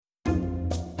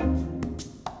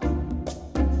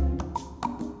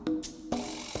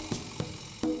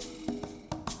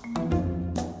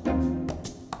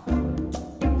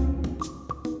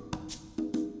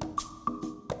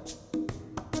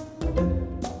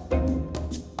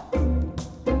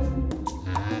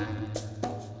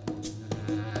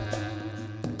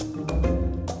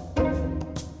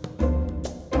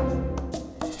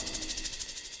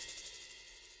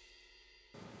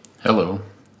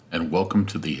Welcome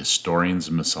to the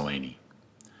Historian's Miscellany.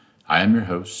 I am your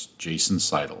host, Jason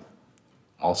Seidel,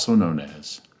 also known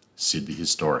as Sid the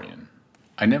Historian.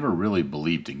 I never really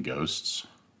believed in ghosts,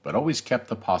 but always kept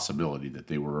the possibility that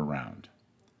they were around.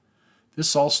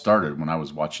 This all started when I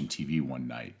was watching TV one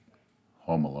night,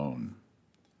 home alone.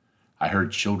 I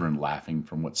heard children laughing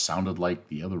from what sounded like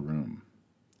the other room.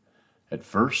 At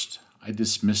first, I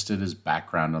dismissed it as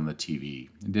background on the TV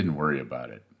and didn't worry about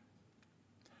it.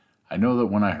 I know that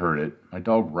when I heard it, my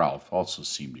dog Ralph also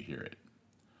seemed to hear it.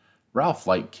 Ralph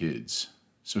liked kids,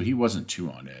 so he wasn't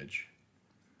too on edge.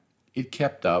 It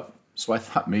kept up, so I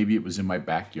thought maybe it was in my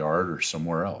backyard or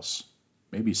somewhere else,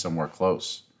 maybe somewhere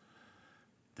close.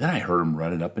 Then I heard him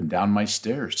running up and down my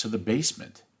stairs to the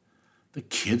basement. The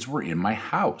kids were in my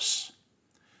house.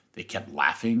 They kept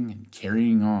laughing and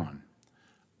carrying on.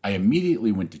 I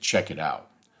immediately went to check it out.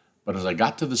 But as I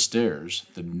got to the stairs,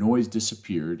 the noise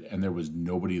disappeared and there was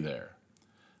nobody there.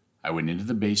 I went into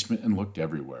the basement and looked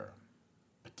everywhere,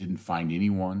 but didn't find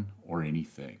anyone or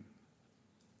anything.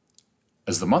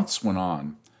 As the months went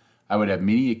on, I would have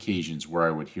many occasions where I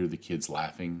would hear the kids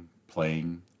laughing,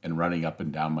 playing, and running up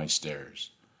and down my stairs.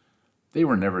 They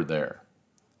were never there.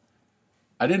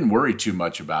 I didn't worry too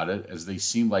much about it, as they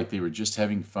seemed like they were just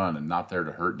having fun and not there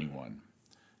to hurt anyone.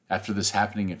 After this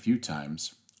happening a few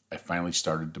times, I finally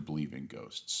started to believe in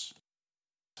ghosts.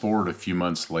 Forward a few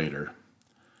months later,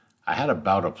 I had a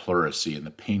bout of pleurisy and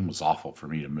the pain was awful for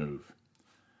me to move.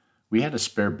 We had a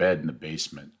spare bed in the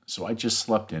basement, so I just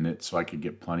slept in it so I could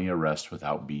get plenty of rest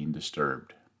without being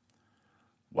disturbed.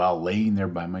 While laying there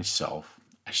by myself,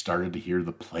 I started to hear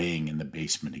the playing in the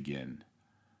basement again.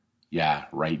 Yeah,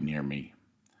 right near me.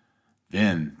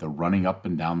 Then the running up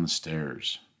and down the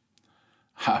stairs.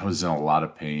 I was in a lot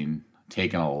of pain,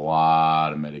 taken a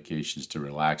lot of medications to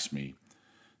relax me.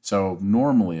 So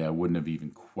normally I wouldn't have even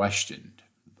questioned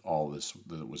all this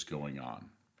that was going on.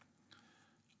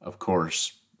 Of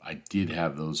course, I did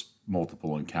have those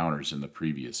multiple encounters in the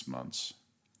previous months.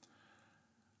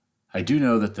 I do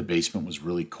know that the basement was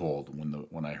really cold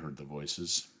when I heard the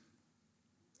voices.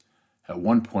 At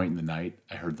one point in the night,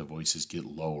 I heard the voices get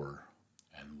lower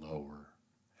and lower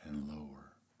and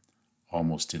lower,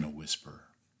 almost in a whisper.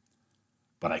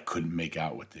 But I couldn't make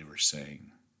out what they were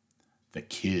saying. The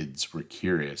kids were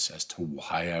curious as to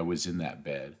why I was in that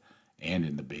bed and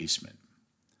in the basement.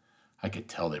 I could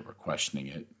tell they were questioning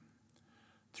it.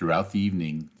 Throughout the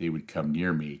evening, they would come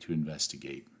near me to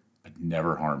investigate, but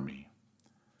never harm me.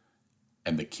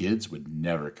 And the kids would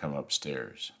never come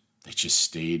upstairs. They just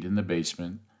stayed in the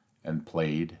basement and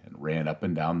played and ran up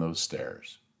and down those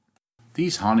stairs.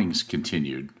 These hauntings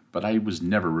continued, but I was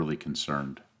never really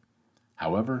concerned.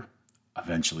 However,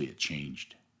 eventually it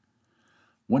changed.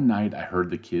 One night I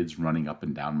heard the kids running up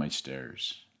and down my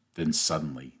stairs. Then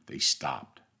suddenly they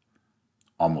stopped,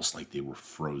 almost like they were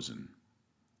frozen.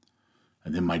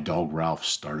 And then my dog Ralph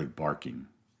started barking.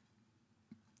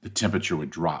 The temperature would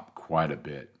drop quite a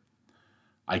bit.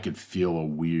 I could feel a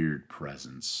weird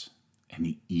presence,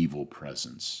 an evil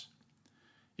presence.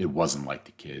 It wasn't like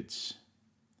the kids.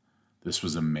 This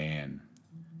was a man,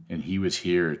 and he was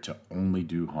here to only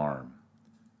do harm.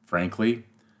 Frankly,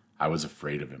 I was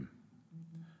afraid of him.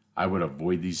 I would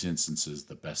avoid these instances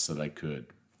the best that I could.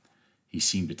 He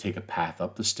seemed to take a path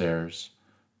up the stairs,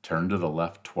 turn to the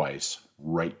left twice,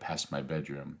 right past my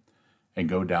bedroom, and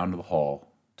go down to the hall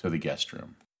to the guest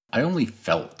room. I only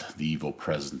felt the evil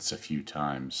presence a few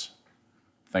times.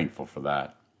 Thankful for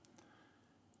that.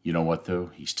 You know what, though?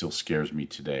 He still scares me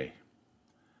today.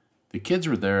 The kids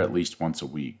were there at least once a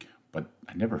week, but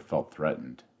I never felt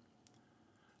threatened.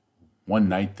 One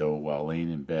night, though, while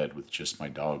laying in bed with just my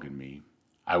dog and me,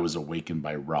 I was awakened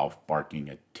by Ralph barking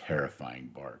a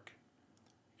terrifying bark.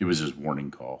 It was his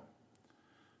warning call.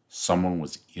 Someone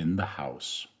was in the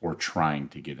house or trying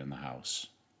to get in the house.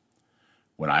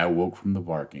 When I awoke from the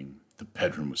barking, the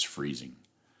bedroom was freezing.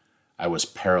 I was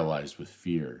paralyzed with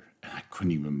fear, and I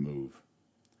couldn't even move.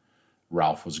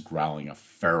 Ralph was growling a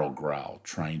feral growl,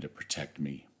 trying to protect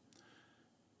me.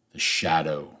 The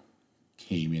shadow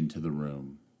came into the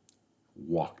room,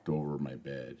 walked over my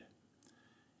bed,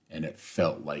 and it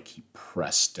felt like he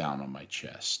pressed down on my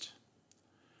chest.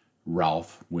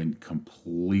 Ralph went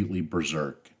completely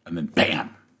berserk, and then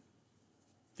bam!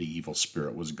 The evil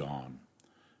spirit was gone,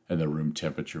 and the room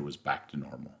temperature was back to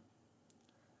normal.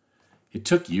 It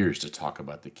took years to talk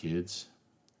about the kids.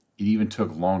 It even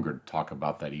took longer to talk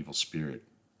about that evil spirit.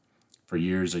 For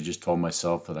years, I just told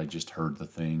myself that I just heard the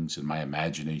things and my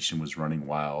imagination was running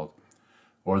wild,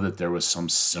 or that there was some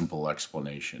simple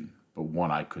explanation, but one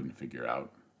I couldn't figure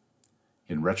out.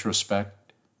 In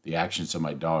retrospect, the actions of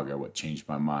my dog are what changed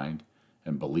my mind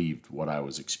and believed what I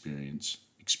was experiencing.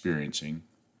 experiencing.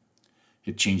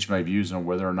 It changed my views on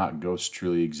whether or not ghosts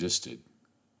truly existed.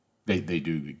 They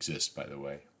do exist, by the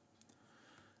way.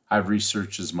 I've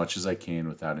researched as much as I can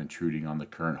without intruding on the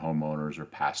current homeowners or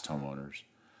past homeowners.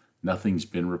 Nothing's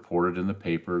been reported in the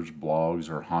papers, blogs,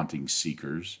 or haunting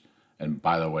seekers. And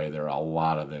by the way, there are a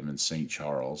lot of them in St.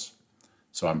 Charles.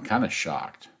 So I'm kind of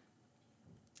shocked.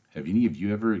 Have any of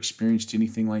you ever experienced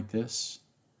anything like this?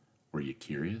 Were you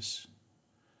curious?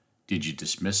 Did you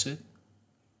dismiss it?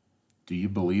 Do you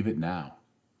believe it now?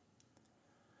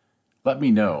 Let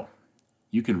me know.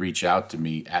 You can reach out to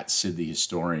me at Sid the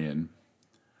Historian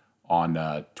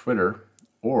on Twitter,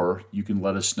 or you can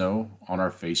let us know on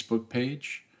our Facebook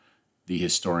page, The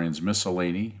Historian's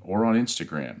Miscellany, or on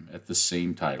Instagram at the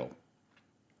same title.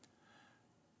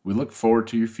 We look forward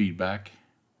to your feedback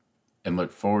and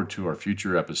look forward to our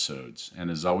future episodes. And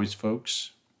as always,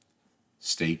 folks,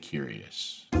 stay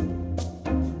curious.